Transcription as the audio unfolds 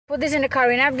Put this in the car.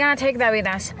 We're not gonna take that with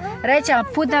us. Rachel,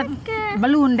 put that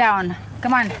balloon down.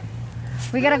 Come on.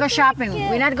 We gotta go shopping.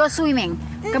 We're not go swimming.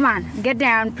 Come on, get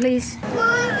down, please.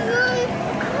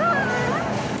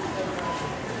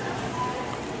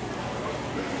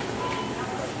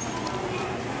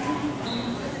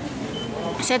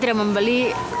 Saya tidak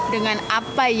membeli dengan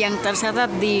apa yang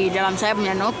tercatat di dalam saya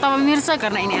punya nota pemirsa,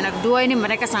 karena ini anak dua ini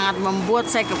mereka sangat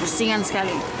membuat saya kepusingan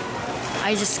sekali.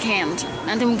 I just can't.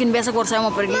 Nanti mungkin besok kalau saya mau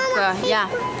pergi ke ya,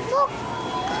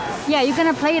 you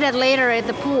gonna play that later at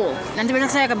the pool. Nanti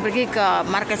besok saya akan pergi ke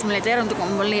markas militer untuk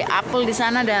membeli apel di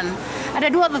sana, dan ada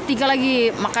 2 atau 3 lagi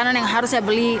makanan yang harus saya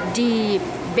beli di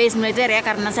base militer ya,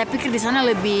 karena saya pikir di sana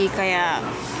lebih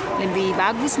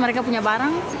bagus mereka punya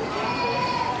barang.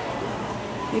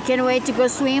 You can't wait to go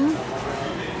swim.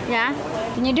 Yeah,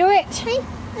 can you do it?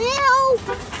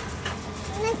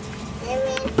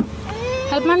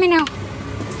 Help mommy now.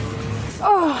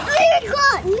 Oh.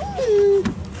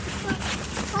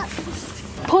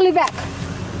 Pull it back.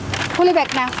 Pull it back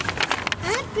now.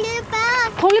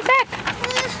 Pull it back.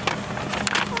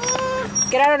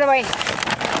 Get out of the way.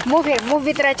 Move here. Move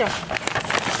with Rachel.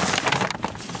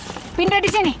 Pindah di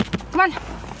sini. Come on.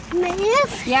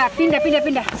 Ya, pindah.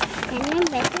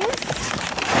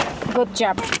 Good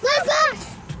job.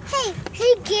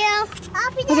 Hey, girl.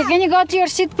 Okay, can you go to your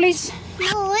seat, please?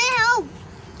 No, help.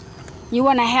 You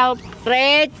wanna help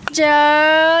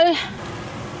Rachel?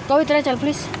 Go with Rachel,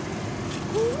 please.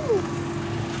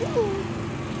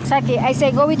 Saki, I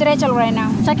say go with Rachel right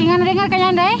now. Saki, nggak dengar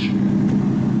kayaknya deh.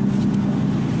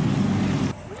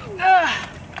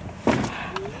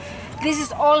 This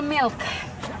is all milk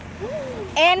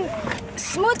and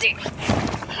smoothie.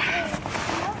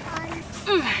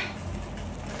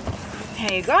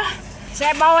 Here you go.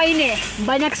 Saya bawa ini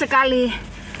banyak sekali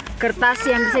kertas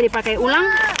yang bisa dipakai ulang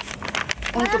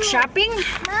untuk shopping.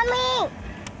 Mami.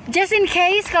 Just in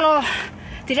case kalau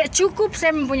tidak cukup,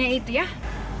 saya mempunyai itu ya.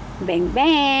 Bang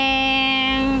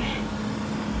bang.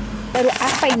 Baru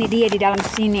apa ini dia di dalam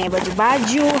sini?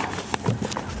 Baju-baju.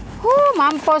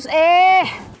 Mampus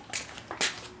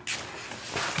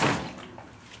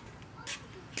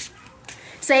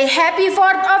Say happy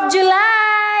 4th of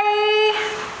July.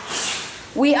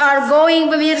 We are going,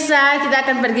 pemirsa. Kita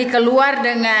akan pergi keluar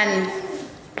dengan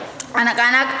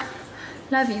anak-anak.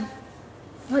 Love you.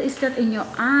 What is that in your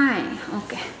eye?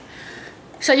 Okay.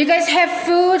 So you guys have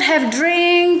food, have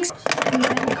drinks.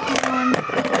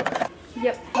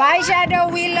 Yep. Bye,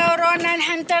 Shadow, Willow, Ronan,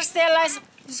 Hunter, Stella,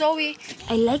 Zoe.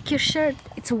 I like your shirt.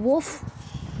 It's a wolf.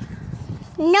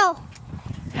 No.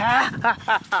 I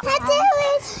do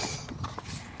it.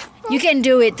 You can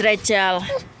do it, Rachel.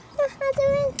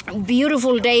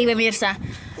 Beautiful day, pemirsa.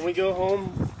 When we go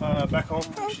home, back home,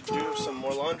 we should do some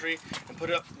more laundry and put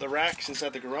up the racks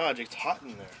inside the garage. It's hot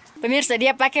in there. Pemirsa,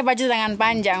 dia pakai baju tangan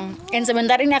panjang. Dan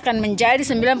sebentar ini akan menjadi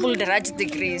 90 derajat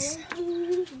degrees.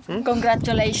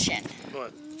 Congratulations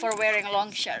for wearing a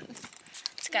long shirt.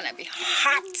 It's gonna be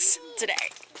hot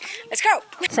today. Let's go.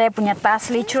 Saya punya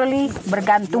tas literally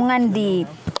bergantungan di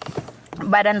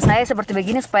badan saya seperti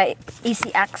begini supaya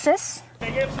easy access. I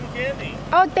have some candy.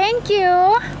 Oh, thank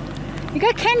you. You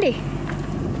got candy.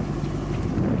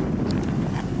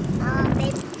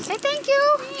 Say thank you.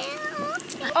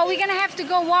 Oh, we're gonna have to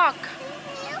go walk.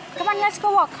 Come on, let's go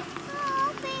walk.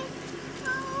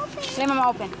 Let Mama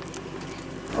open.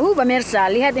 Pemirsa,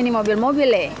 lihat ini mobil-mobil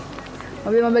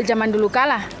mobil-mobil zaman dulu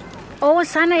kala. Oh,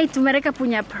 sana itu mereka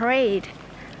punya parade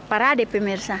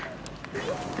pemirsa.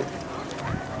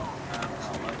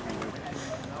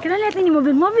 Kita lihat ini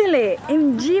mobil-mobil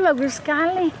MG bagus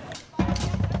sekali.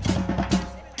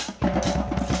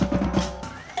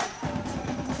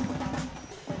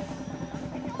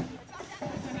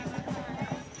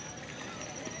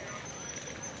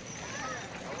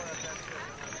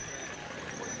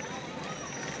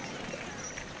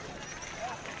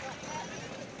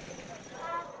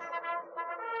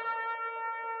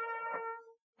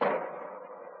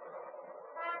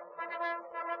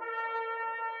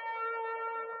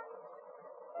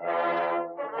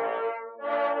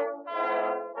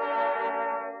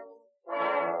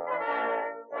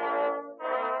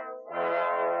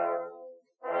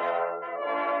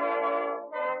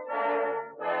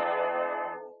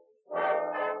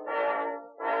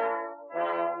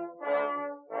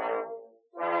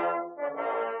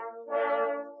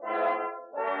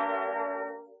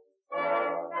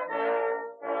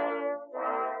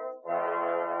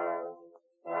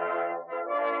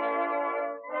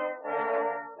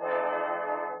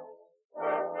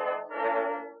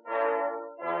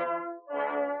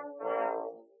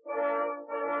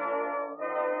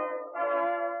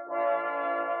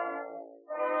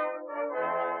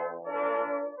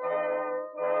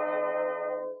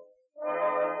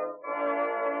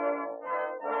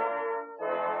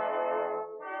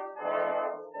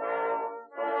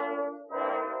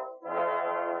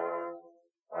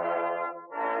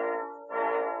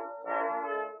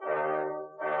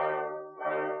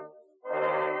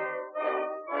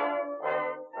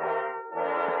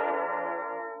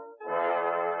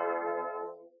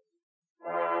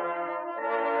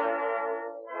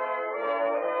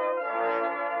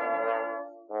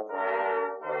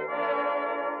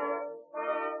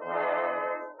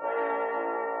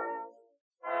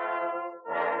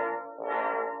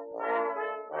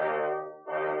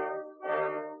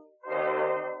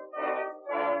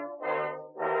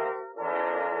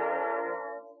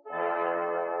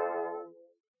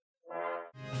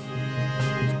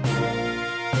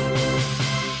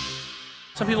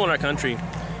 some people in our country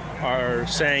are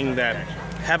saying that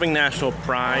having national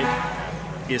pride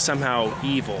is somehow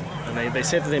evil. And they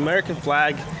say that the American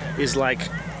flag is like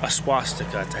a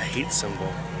swastika, it's a hate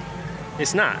symbol.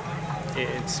 It's not.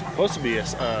 It's supposed to be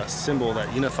a symbol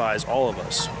that unifies all of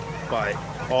us by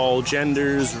all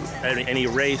genders, any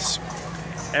race,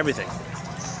 everything.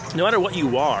 No matter what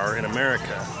you are in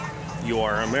America, you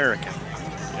are American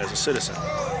as a citizen.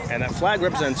 And that flag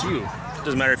represents you. It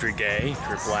doesn't matter if you're gay, if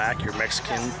you're black, you're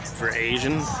Mexican, if you're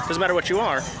Asian. It doesn't matter what you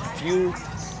are. If you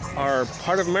are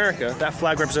part of America, that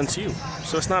flag represents you.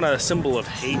 So it's not a symbol of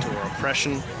hate or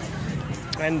oppression.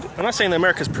 And I'm not saying that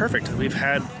America's perfect. We've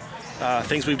had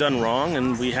things we've done wrong,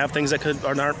 and we have things that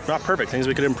are not perfect, things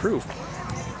we could improve.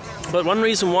 But one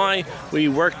reason why we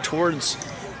work towards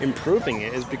improving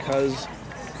it is because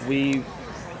we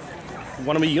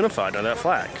want to be unified on that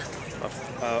flag.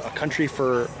 A country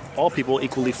for all people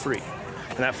equally free.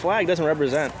 And that flag doesn't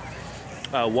represent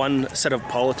one set of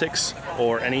politics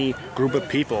or any group of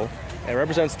people. It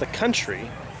represents the country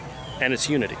and its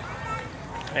unity.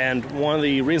 And one of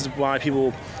the reasons why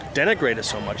people denigrate it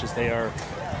so much is they are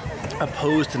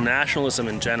opposed to nationalism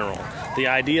in general. The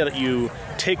idea that you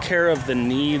take care of the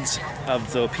needs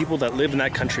of the people that live in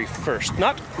that country first,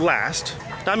 not last.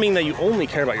 Not meaning that you only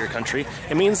care about your country.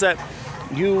 It means that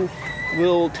you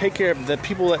will take care of the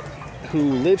people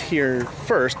who live here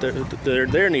first,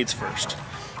 their needs first,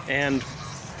 and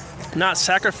not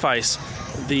sacrifice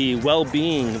the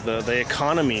well-being, the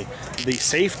economy, the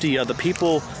safety of the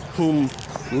people whom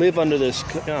live under this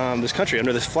country,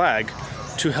 under this flag,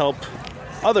 to help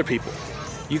other people.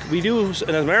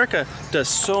 And America does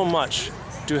so much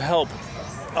to help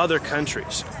other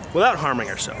countries without harming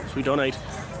ourselves. We donate,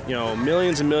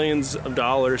 millions and millions of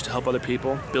dollars to help other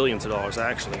people, billions of dollars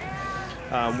actually.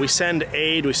 We send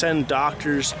aid, we send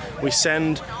doctors, we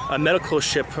send a medical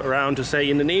ship around to, say,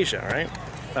 Indonesia, right?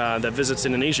 That visits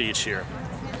Indonesia each year.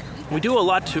 We do a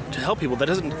lot to help people. That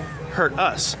doesn't hurt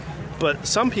us. But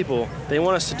some people, they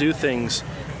want us to do things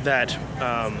that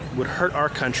would hurt our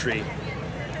country,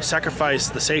 sacrifice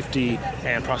the safety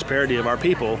and prosperity of our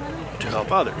people to help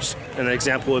others. And an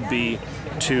example would be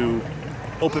to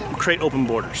create open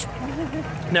borders.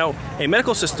 Now, a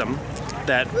medical system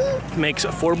that makes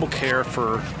affordable care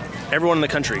for everyone in the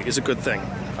country is a good thing.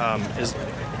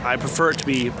 I prefer it to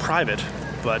be private,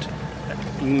 but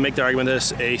you can make the argument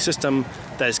that a system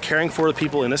that is caring for the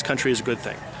people in this country is a good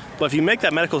thing. But if you make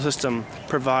that medical system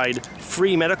provide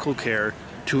free medical care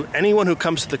to anyone who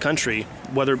comes to the country,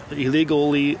 whether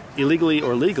illegally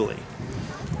or legally,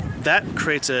 that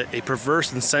creates a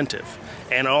perverse incentive.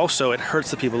 And also it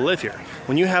hurts the people who live here.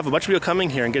 When you have a bunch of people coming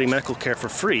here and getting medical care for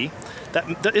free,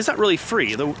 that is not really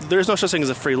free. There's no such thing as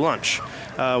a free lunch.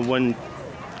 When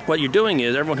what you're doing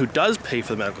is everyone who does pay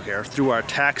for the medical care through our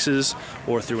taxes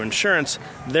or through insurance,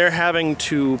 they're having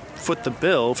to foot the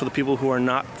bill for the people who are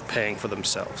not paying for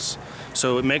themselves.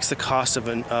 So it makes the cost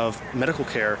of medical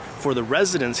care for the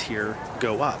residents here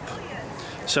go up.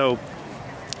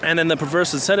 And then the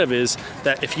perverse incentive is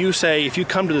that if you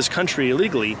come to this country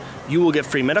illegally, you will get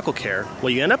free medical care.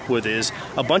 What you end up with is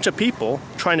a bunch of people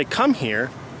trying to come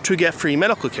here to get free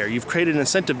medical care. You've created an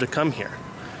incentive to come here,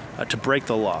 to break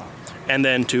the law, and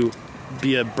then to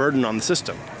be a burden on the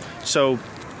system. So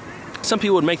some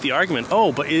people would make the argument,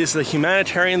 but it is the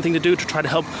humanitarian thing to do to try to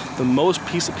help the most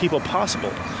people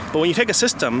possible. But when you take a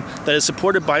system that is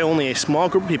supported by only a small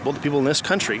group of people, the people in this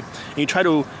country, and you try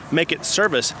to make it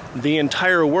service the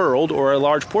entire world or a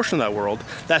large portion of that world,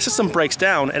 that system breaks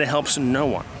down and it helps no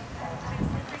one.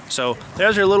 So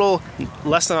there's your little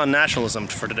lesson on nationalism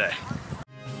for today.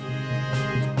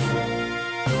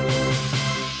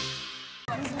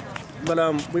 But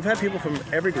we've had people from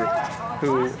every group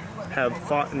who have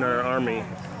fought in our army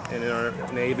and in our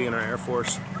navy and our air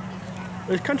force.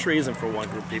 The country isn't for one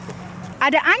group of people.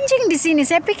 Ada anjing di sini.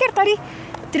 Saya pikir tadi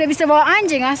tidak bisa bawa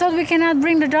anjing. I thought we cannot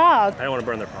bring the dog. I don't want to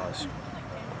burn their paws.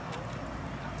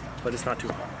 But it's not too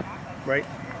hot, right?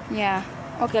 Yeah.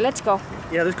 Okay, let's go.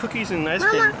 Yeah, there's cookies and ice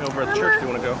cream over at the church if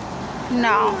you want to go.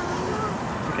 No.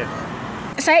 Okay.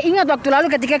 Saya ingat waktu lalu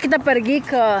ketika kita pergi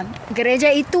ke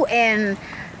gereja itu and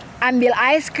ambil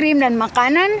ice cream dan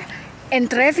makanan, and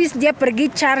Travis dia pergi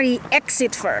cari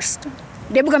exit first.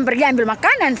 Dia bukan pergi ambil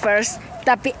makanan first,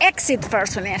 tapi exit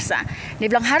first, pemirsa. Dia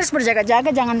bilang harus berjaga-jaga,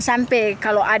 jangan sampai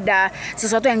kalau ada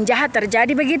sesuatu yang jahat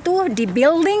terjadi begitu di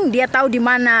building, dia tahu di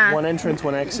mana. One entrance,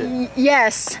 one exit.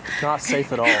 Yes. Not safe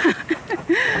at all.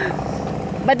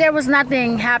 But there was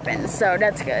nothing happened, so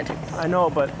that's good. I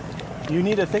know, but you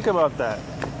need to think about that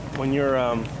when you're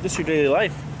just your daily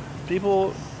life.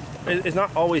 People, it's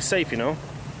not always safe, you know.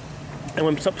 And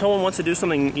when someone wants to do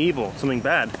something evil, something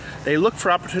bad, they look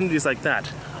for opportunities like that.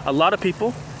 a lot of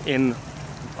people in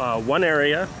one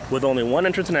area with only one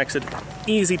entrance and exit,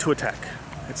 easy to attack.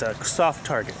 It's a soft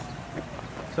target.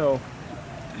 So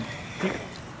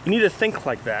you need to think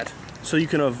like that so you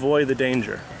can avoid the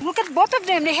danger. Look at both of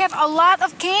them. They have a lot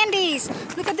of candies.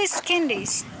 Look at these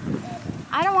candies.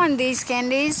 I don't want these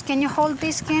candies. Can you hold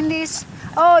these candies?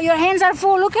 Oh, your hands are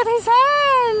full. Look at his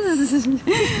hands.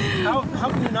 How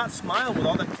can you not smile with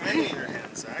all that candy in your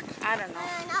hands, Zach? I don't know.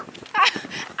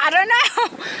 I don't know.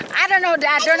 I don't know,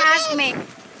 Dad. Don't ask me.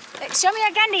 Show me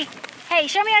your candy. Hey,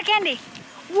 show me your candy.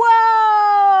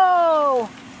 Whoa!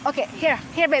 Okay, here,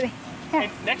 baby. Here. Hey,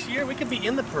 next year we could be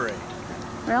in the parade.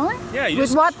 Really? Yeah.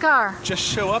 With what car? Just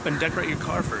show up and decorate your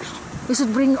car first. We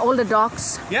should bring all the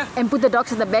dogs. Yeah. And put the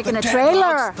dogs at the back in a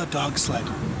trailer. The dog sled.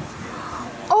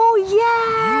 Oh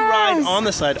yeah. You ride on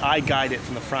the sled. I guide it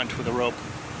from the front with a rope.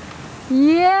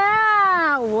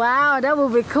 Yeah. Wow, that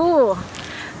would be cool.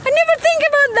 I never think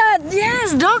about that.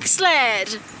 Yes, dog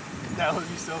sled. That would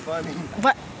be so funny.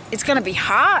 But it's gonna be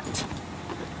hot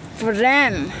for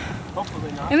them.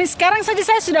 Hopefully not. Ini sekarang saja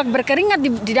saya sudah berkeringat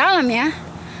di dalam ya.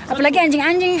 Apalagi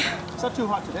anjing-anjing. It's not too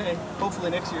hot today.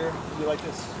 Hopefully next year it'll be like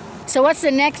this. So what's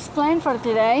the next plan for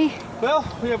today? Well,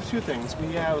 we have two things.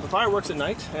 We have the fireworks at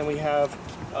night, and we have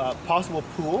a possible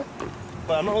pool.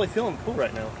 But I'm not really feeling pool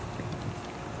right now.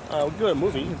 We'll go to a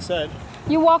movie instead.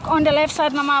 You walk on the left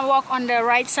side, Mama walk on the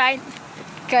right side.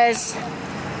 Because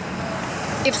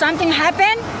if something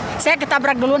happen, saya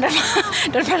ketabrak duluan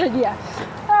daripada dia.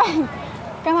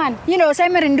 Come on. You know, saya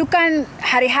merindukan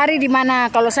hari-hari di mana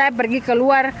kalau saya pergi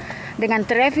keluar dengan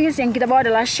Travis, yang kita bawa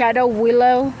adalah Shadow,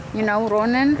 Willow, you know,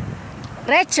 Ronan.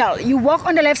 Rachel, you walk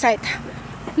on the left side.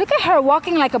 Look at her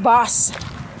walking like a boss.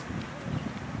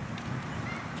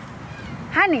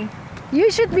 Honey, you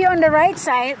should be on the right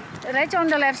side. Rachel on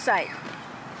the left side.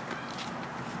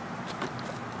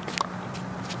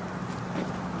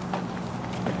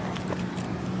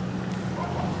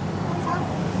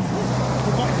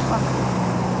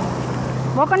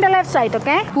 Walk on the left side,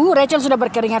 okay? Rachel sudah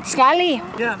berkeringat sekali.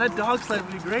 Yeah, that dog sled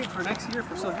would be great for next year if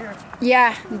we're still here.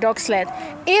 Yeah, dog sled.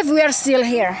 If we are still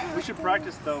here. We should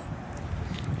practice though.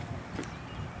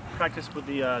 Practice with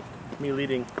the me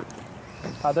leading.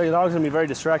 The dog's gonna be very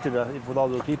distracted with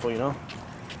all those people, you know.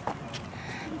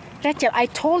 Rachel, I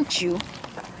told you.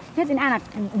 Lihat ini anak,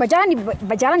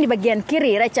 berjalan di bagian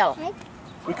kiri, Rachel.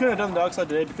 We couldn't have done the dog sled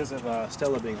today because of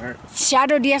Stella being hurt.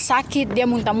 Shadow dia sakit, dia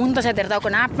muntah-muntah, saya tidak tahu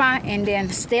kenapa. And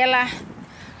then Stella.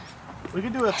 We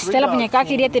could do a Stella punya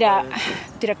kaki dia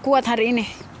tidak kuat hari ini.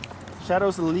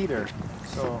 Shadow's the leader,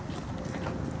 so.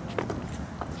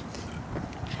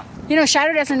 You know,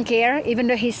 Shadow doesn't care, even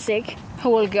though he's sick. He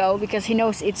will go because he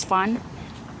knows it's fun.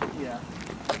 Yeah.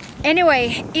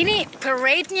 Anyway, ini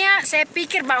parade-nya saya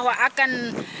pikir bahwa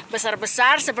akan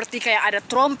besar-besar seperti kayak ada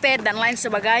trompet dan lain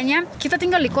sebagainya. Kita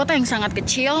tinggal di kota yang sangat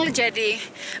kecil, jadi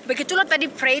begitulah tadi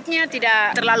parade-nya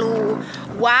tidak terlalu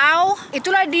wow.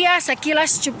 Itulah dia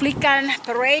sekilas cuplikan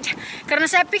parade. Karena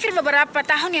saya pikir beberapa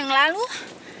tahun yang lalu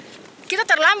kita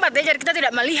terlambat ya, jadi kita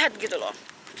tidak melihat gitu loh.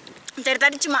 Jadi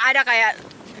tadi cuma ada kayak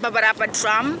beberapa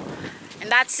drum,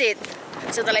 and that's it.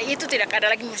 Setelah itu tidak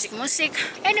ada lagi musik-musik.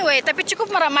 Anyway, tapi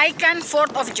cukup meramaikan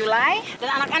 4th of July.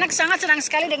 Dan anak-anak sangat senang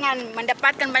sekali dengan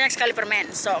mendapatkan banyak sekali permen.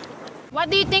 So,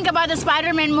 what do you think about the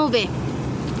Spider-Man movie?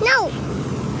 No.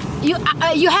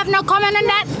 You have no comment on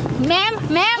that? Ma'am?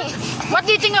 What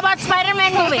do you think about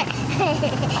Spider-Man movie?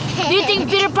 Do you think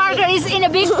Peter Parker is in a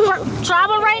big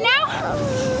trouble right now?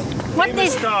 What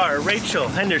Famous star Rachel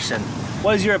Henderson.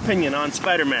 What is your opinion on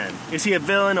Spider-Man? Is he a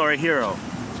villain or a hero?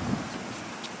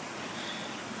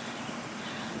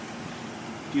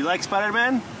 Do you like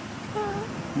Spider-Man?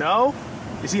 No?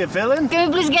 Is he a villain? Can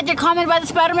we please get your comment about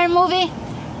the Spider-Man movie?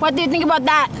 What do you think about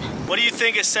that? What do you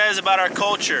think it says about our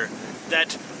culture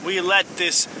that we let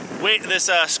this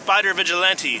spider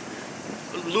vigilante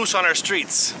loose on our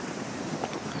streets?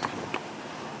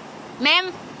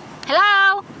 Ma'am?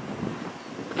 Hello?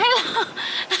 Hello?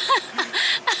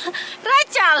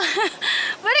 Rachel!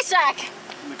 Where is Zach?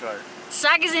 In the car.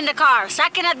 Zach is in the car.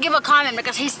 Zach cannot give a comment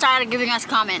because he started giving us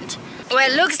comment. Well,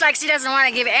 it looks like she doesn't want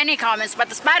to give any comments, but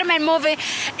the Spider-Man movie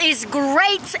is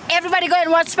great. Everybody go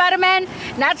and watch Spider-Man.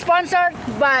 Not sponsored,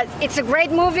 but it's a great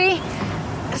movie.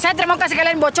 Saya tidak mau kasih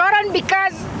kalian bocoran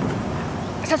because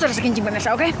saya sudah sekincing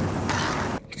pemirsa, okay?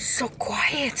 It's so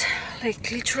quiet, like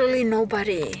literally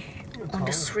nobody on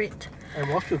the street.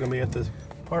 And most people are gonna be at the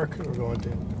park we're going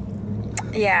to.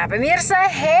 Ya,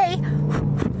 pemirsa, hey,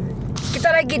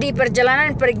 kita lagi di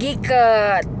perjalanan pergi ke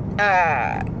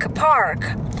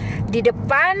park. di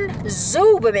depan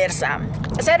zoo, pemirsa.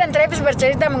 Saya dan Travis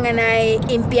bercerita mengenai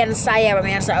impian saya,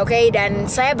 pemirsa, oke?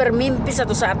 Dan saya bermimpi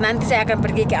suatu saat nanti saya akan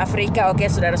pergi ke Afrika, oke?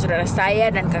 Saudara-saudara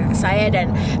saya dan kakak saya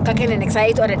dan kakek nenek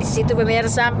saya itu ada di situ,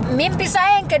 pemirsa. Mimpi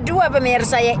saya yang kedua,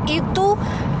 pemirsa, yaitu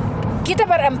kita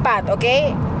berempat,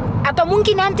 oke? Atau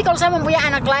mungkin nanti kalau saya mempunyai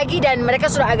anak lagi dan mereka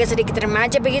sudah agak sedikit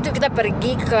remaja begitu, kita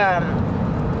pergi ke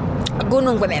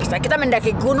gunung, pemirsa. Kita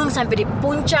mendaki gunung sampai di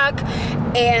puncak,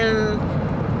 and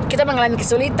kita mengalami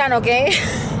kesulitan, oke?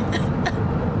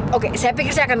 Oke, saya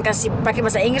pikir saya akan kasih pakai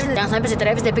bahasa Inggris. Jangan sampai si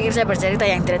Travis dia pikir saya bercerita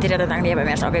yang tidak tentang dia,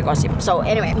 pemirsa. Oke, gosip. So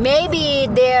anyway,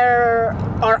 maybe there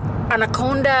are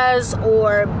anacondas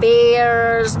or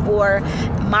bears or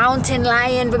mountain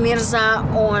lion, pemirsa,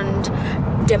 on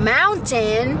the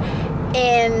mountain,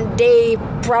 and they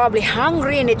probably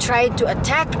hungry and they try to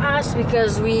attack us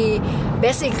because we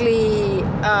basically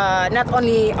not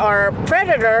only are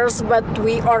predators but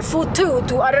we are food too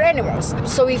to other animals.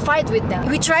 So we fight with them.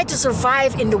 We try to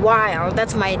survive in the wild.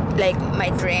 That's my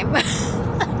dream.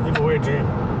 You have a weird dream.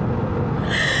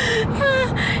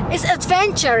 It's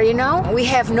adventure, you know. We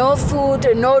have no food,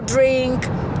 no drink.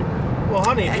 Well,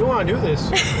 honey, if you want to do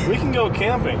this, we can go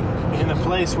camping in a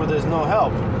place where there's no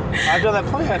help. I've done that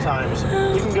plenty of times.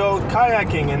 We can go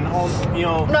kayaking and all, you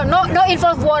know. No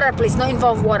involve water, please. No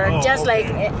involve water. Oh, Just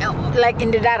okay. like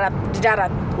in the darat.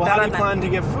 Well, how do you plan to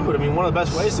get food? I mean, one of the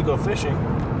best ways to go fishing.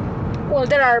 Well,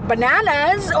 there are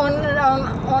bananas on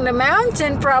the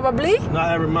mountain, probably.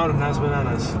 Not every mountain has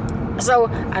bananas. So,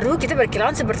 aduh, kita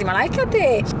berkilauan seperti malaikat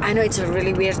deh. I know it's a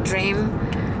really weird dream,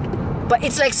 but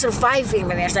it's like surviving,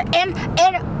 pemirsa. And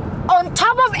on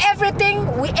top of everything,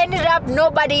 we ended up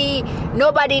nobody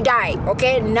died.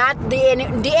 Okay, not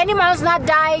the animals not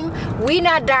dying, we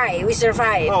not die, we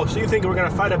survive. Oh, so you think we're gonna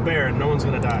fight a bear and no one's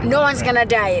gonna die? No one's gonna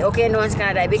die. Okay, no one's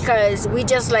gonna die because we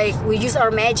just we use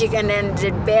our magic and then the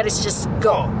bears just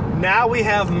go. Oh, now we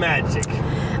have magic.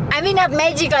 I mean, not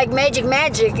magic like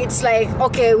magic. It's like,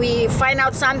 okay, we find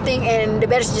out something and the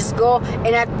bears just go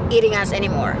and not eating us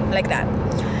anymore, like that.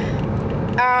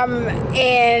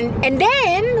 And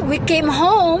then we came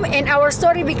home and our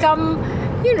story becoming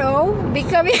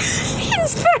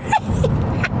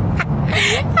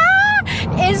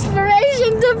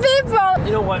inspiration to people.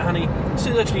 You know what, honey? This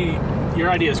is actually, your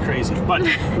idea is crazy, but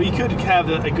we could have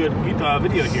a good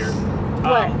video here.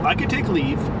 What? I could take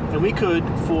leave, and we could,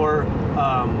 for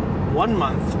 1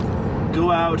 month,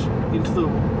 go out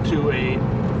to a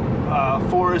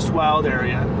forest wild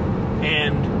area,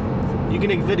 and you can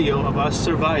make video of us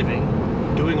surviving,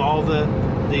 doing all the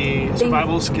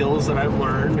survival skills that I've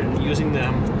learned and using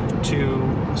them to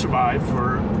survive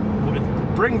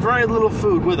bring very little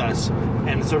food with us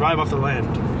and survive off the land.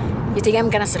 You think I'm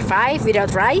gonna survive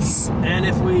without rice? And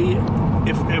if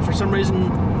for some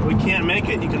reason we can't make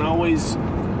it, you can always,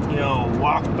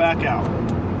 walk back out.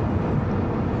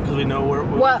 Because we know where.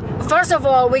 Well, first of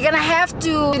all, we're gonna have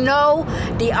to know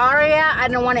the area.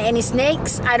 I don't want any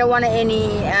snakes. I don't want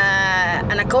any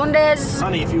anacondas.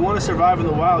 Honey, if you want to survive in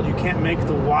the wild, you can't make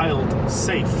the wild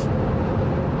safe.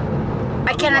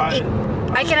 I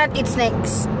cannot eat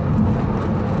snakes.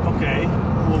 Okay.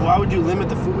 Well, why would you limit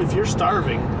the food? If you're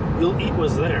starving, you'll eat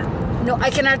what's there. No, I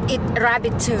cannot eat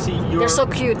rabbit too. See, they're so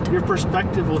cute. Your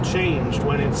perspective will change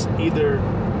when it's either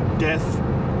death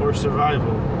or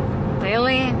survival.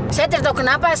 Really? Saya tidak tahu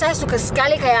kenapa saya suka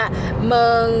sekali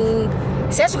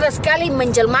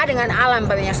menjelma dengan alam,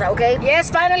 pemirsa. Okay? Yes,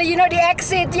 finally, the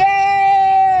exit.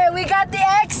 Yay! We got the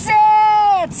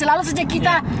exit. Selalu saja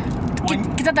kita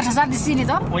tersesat di sini,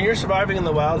 toh. When you're surviving in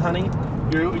the wild, honey,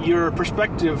 your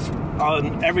perspective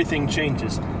on everything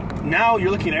changes. Now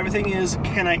you're looking at everything is,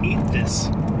 can I eat this?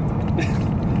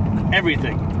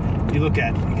 Everything. You look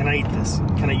at, can I eat this?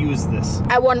 Can I use this?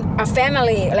 I want a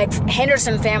family, like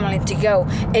Henderson family, to go.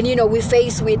 And we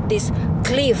face with this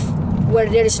cliff where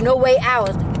there is no way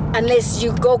out unless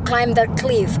you go climb that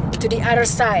cliff to the other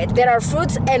side. There are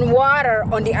fruits and water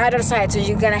on the other side, so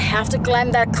you're gonna have to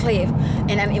climb that cliff.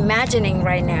 And I'm imagining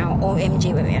right now,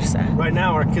 OMG, pemirsa. Right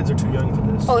now our kids are too young for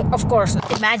this. Oh, of course.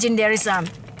 Imagine there is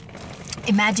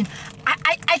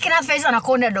I cannot face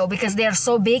anaconda though because they are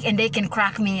so big and they can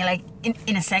crack me like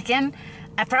in a second.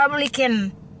 I probably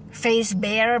can face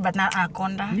bear but not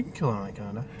anaconda. You can kill an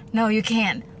anaconda. No, you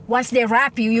can't. Once they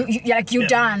wrap you're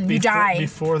done. You die.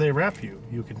 Before they wrap you,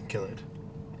 you can kill it.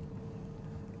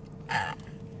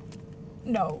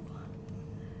 No.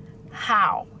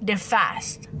 How? They're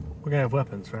fast. We're gonna have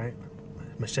weapons, right?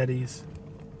 Machetes.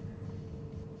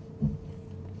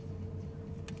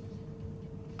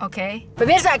 Okay.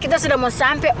 Pemirsa, kita sudah mau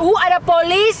sampai. Ada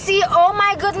polisi. Oh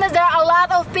my goodness, there are a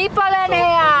lot of people in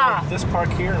here. This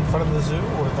park here in front of the zoo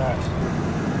or that?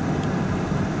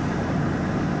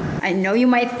 I know you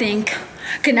might think,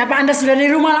 kenapa Anda sudah di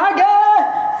rumah lagi?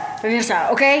 Pemirsa,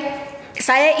 oke?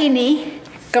 Saya ini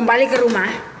kembali ke rumah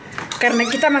karena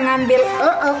kita mengambil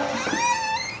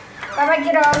Papa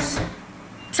kiddos.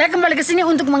 Saya kembali ke sini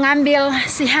untuk mengambil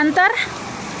si Hunter.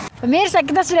 Pemirsa,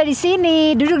 kita sudah di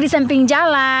sini, duduk di samping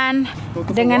jalan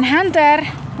dengan Hunter.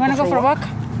 Wanna go for a walk?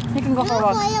 You can go for a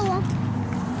walk.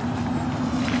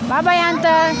 Bye bye,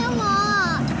 Hunter.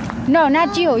 No,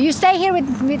 not you. You stay here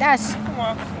with us.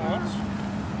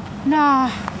 No.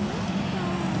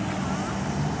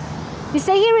 You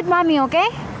stay here with mommy, okay?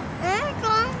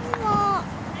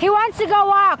 He wants to go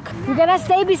walk. You gotta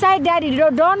stay beside daddy.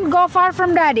 Don't go far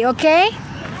from daddy, okay?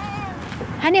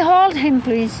 Honey, hold him,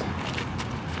 please.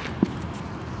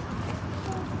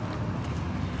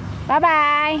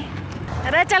 Bye-bye.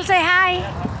 Rachel, say hi.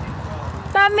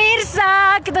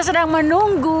 Pemirsa, kita sedang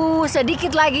menunggu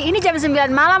sedikit lagi. Ini jam 9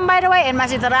 malam by the way, and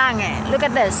masih terang ya. Look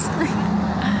at this.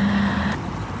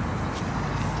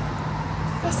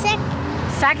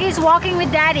 Saki is walking with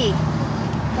daddy.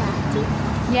 Daddy?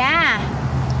 Yeah.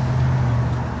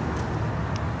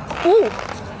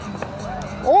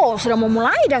 Oh, sudah mau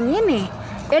mulai dong ini.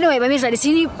 Anyway, pemirsa,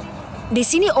 di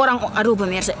sini orang, aduh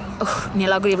pemirsa, ini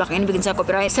lagu di belakang ini bikin saya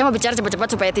copyright. Saya mau bicara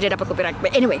cepat-cepat supaya tidak dapat copyright.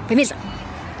 But anyway, pemirsa,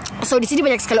 so di sini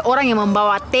banyak sekali orang yang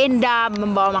membawa tenda,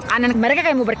 membawa makanan. Mereka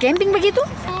kayak mau bercamping begitu.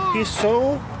 He's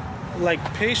so like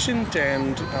patient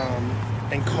and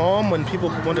calm when people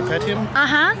want to pet him.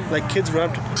 Like kids run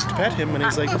up to pet him, and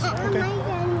he's like, okay,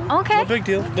 Okay. no big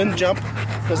deal. Doesn't jump,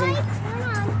 doesn't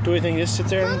do anything. He just sits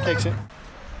there and takes it.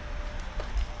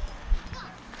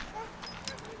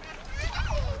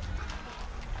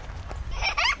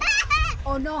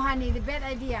 Oh no, honey, the bad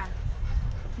idea.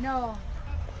 No,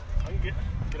 I can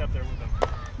get up there with him.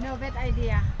 no bad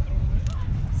idea.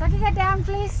 Saki, get down,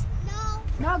 please.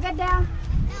 No, get down.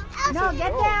 No,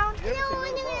 get down.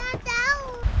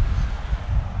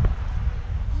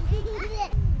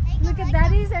 Look at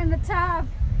daddy's in the top.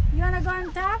 You wanna go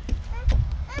on top?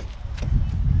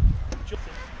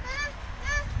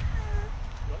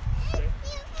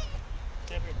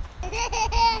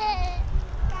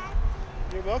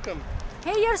 You're welcome.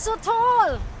 Hey, you're so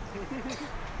tall.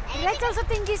 Rachel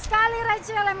setinggi sekali,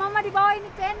 Rachel. Mama di bawah ini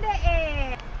pendek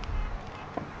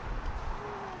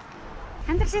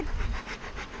Hunter, sit.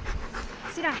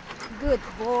 Sit down. Good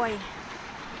boy.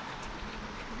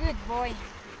 Good boy.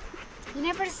 You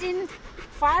never seen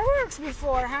fireworks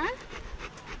before, huh?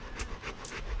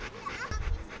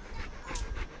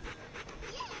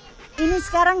 Ini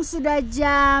sekarang sudah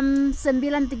jam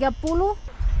 9.30.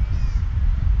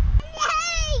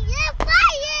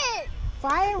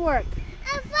 Firework.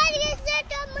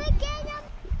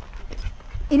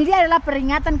 Ini dia adalah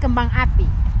peringatan kembang api.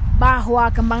 Bahwa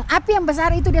kembang api yang besar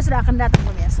itu dia sudah akan datang,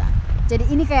 pemirsa. Jadi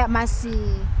ini kayak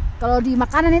masih, kalau di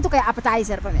makanan itu kayak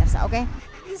appetizer, pemirsa, oke?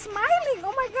 He's smiling.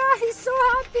 Oh my god, he's so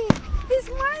happy. He's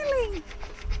smiling.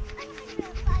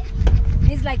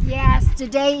 He's like, yes,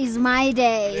 today is my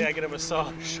day. Yeah, I get a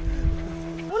massage.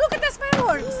 Oh, look at those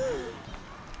fireworks.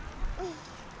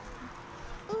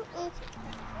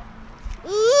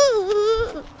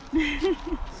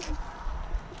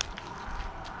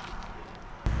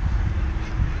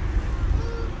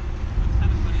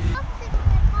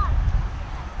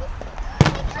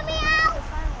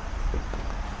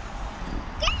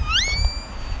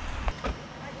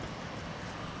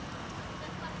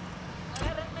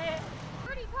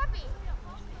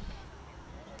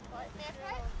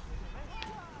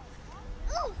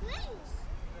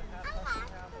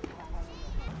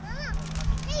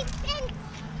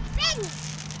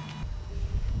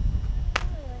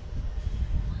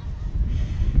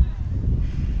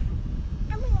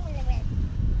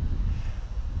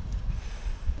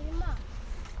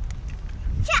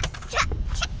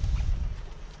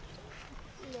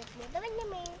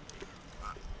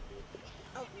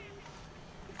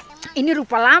 Ini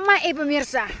rupa lama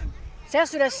pemirsa. Saya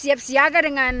sudah siap siaga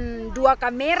dengan 2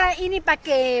 kamera ini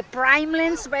pakai prime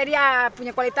lens supaya dia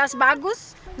punya kualitas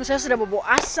bagus. Nah, saya sudah bobo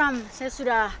asam. Saya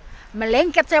sudah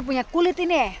melengket saya punya kulit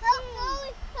ini.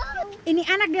 Ini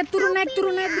anak dia turun naik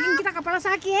bikin kita kepala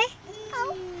sakit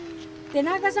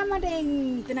Tenaga sama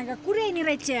deng, tenaga kuda ini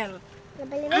Rachel.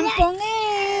 Ampong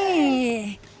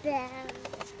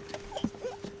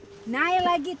naik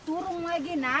lagi, turun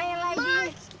lagi, naik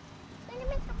lagi.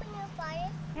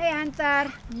 Hey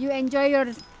Hunter, you enjoy your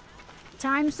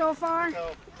time so far?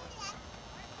 No.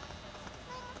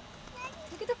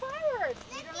 Look at the fireworks.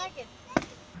 You don't like it?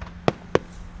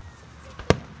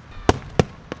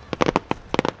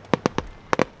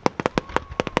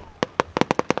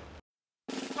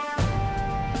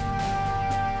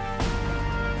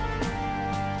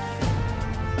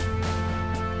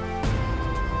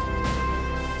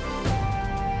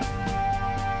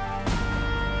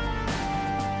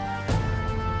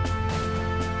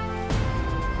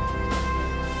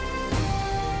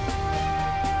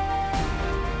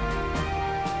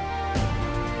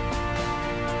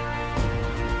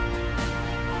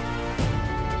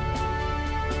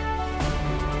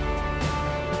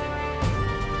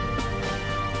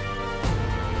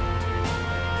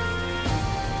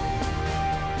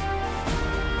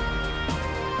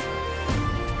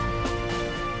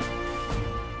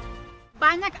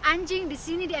 banyak anjing di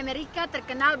sini di Amerika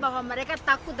terkenal bahwa mereka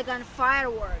takut dengan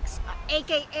fireworks,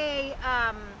 aka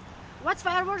what's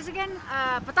fireworks again?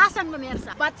 Petasan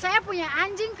pemirsa. Buat saya punya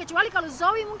anjing, kecuali kalau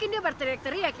Zoe mungkin dia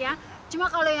berteriak-teriak ya. Cuma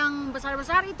kalau yang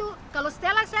besar-besar itu, kalau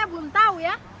Stella saya belum tahu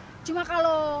ya. Cuma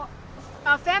kalau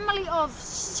family of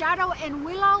Shadow and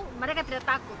Willow, mereka tidak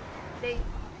takut.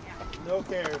 No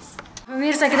cares.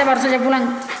 Pemirsa, kita baru saja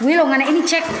pulang. Willow, ngana ini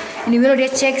cek. Ini Willow, dia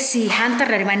cek si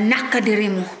Hunter dari manakah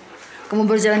dirimu. Kamu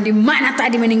berjalan di mana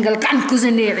tadi meninggalkanku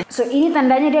sendiri. So ini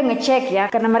tandanya dia ngecek ya,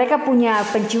 karena mereka punya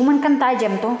penciuman kan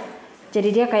tajam tuh.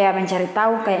 Jadi dia kayak mencari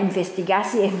tahu, kayak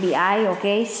investigasi FBI,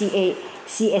 oke,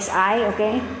 CSI, oke.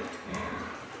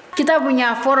 Kita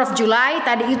punya 4th of July,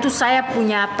 tadi itu saya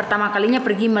punya pertama kalinya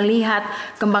pergi melihat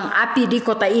kembang api di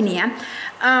kota ini ya.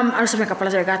 Harus sampai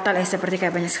kepala saya gatal ya, seperti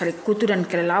kayak banyak sekali kutu dan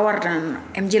kelelawar dan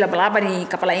MJ laba-laba di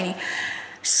kepala ini.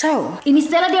 So, ini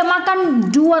setelah dia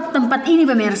makan 2 tempat ini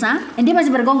pemirsa, dan dia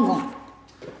masih bergonggong.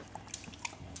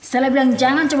 Setelah bilang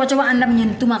jangan coba-coba Anda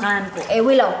menyentuh makananku.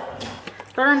 Willow,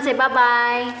 Ronan say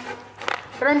bye-bye.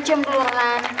 Ronan cium dulu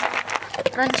Ronan.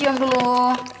 Ronan cium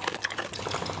dulu.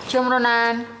 Cium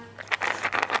Ronan.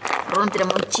 Ronan tidak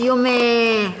mau cium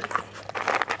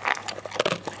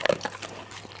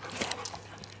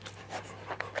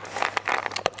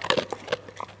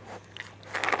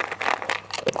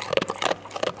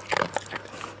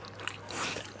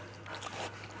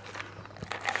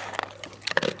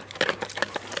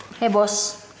Hey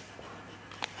bos.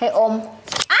 Hey om.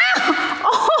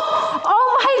 Oh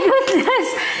my goodness.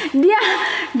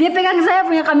 Dia pegang saya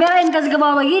punya kamera yang kasih ke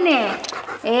bawah begini.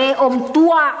 Om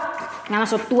tua. Ngana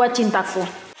so tua cintaku.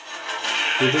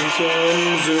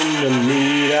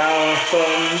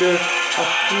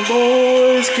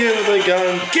 Boys, give her the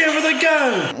gun, give her the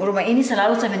gun. Rumah ini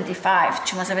selalu 75.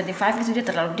 Cuma 75 itu dia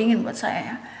terlalu dingin buat saya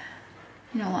ya.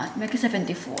 You know what? Make it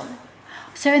 74.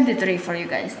 73 for you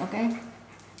guys, okay?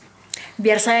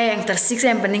 Biar saya yang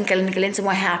tersiksa, yang penting kalian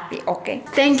semua happy, oke?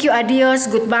 Thank you, adios,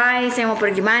 goodbye. Saya mau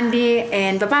pergi mandi,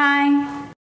 and bye-bye.